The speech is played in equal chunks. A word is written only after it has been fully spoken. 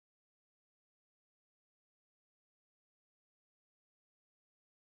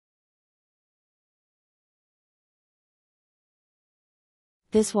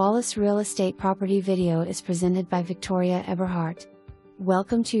This Wallace Real Estate property video is presented by Victoria Eberhardt.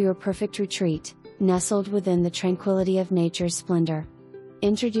 Welcome to your perfect retreat, nestled within the tranquility of nature's splendor.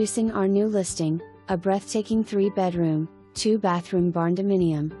 Introducing our new listing, a breathtaking 3-bedroom, 2-bathroom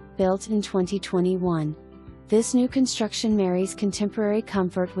barndominium, built in 2021. This new construction marries contemporary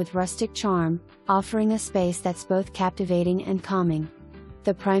comfort with rustic charm, offering a space that's both captivating and calming.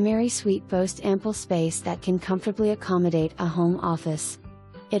 The primary suite boasts ample space that can comfortably accommodate a home office.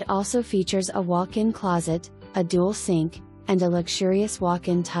 It also features a walk-in closet, a dual sink, and a luxurious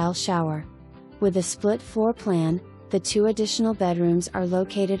walk-in tile shower. With a split floor plan, the 2 additional bedrooms are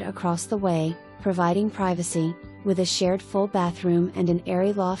located across the way, providing privacy, with a shared full bathroom and an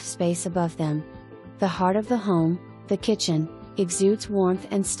airy loft space above them. The heart of the home, the kitchen, exudes warmth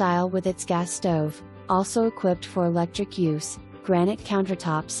and style with its gas stove, also equipped for electric use, granite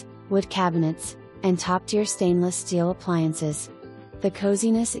countertops, wood cabinets, and top-tier stainless steel appliances. The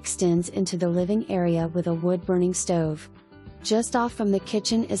coziness extends into the living area with a wood-burning stove. Just off from the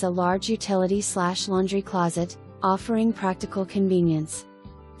kitchen is a large utility/laundry closet, offering practical convenience.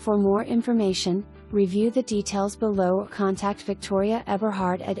 For more information, review the details below or contact Victoria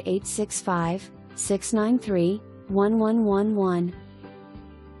Eberhardt at 865-693-1111.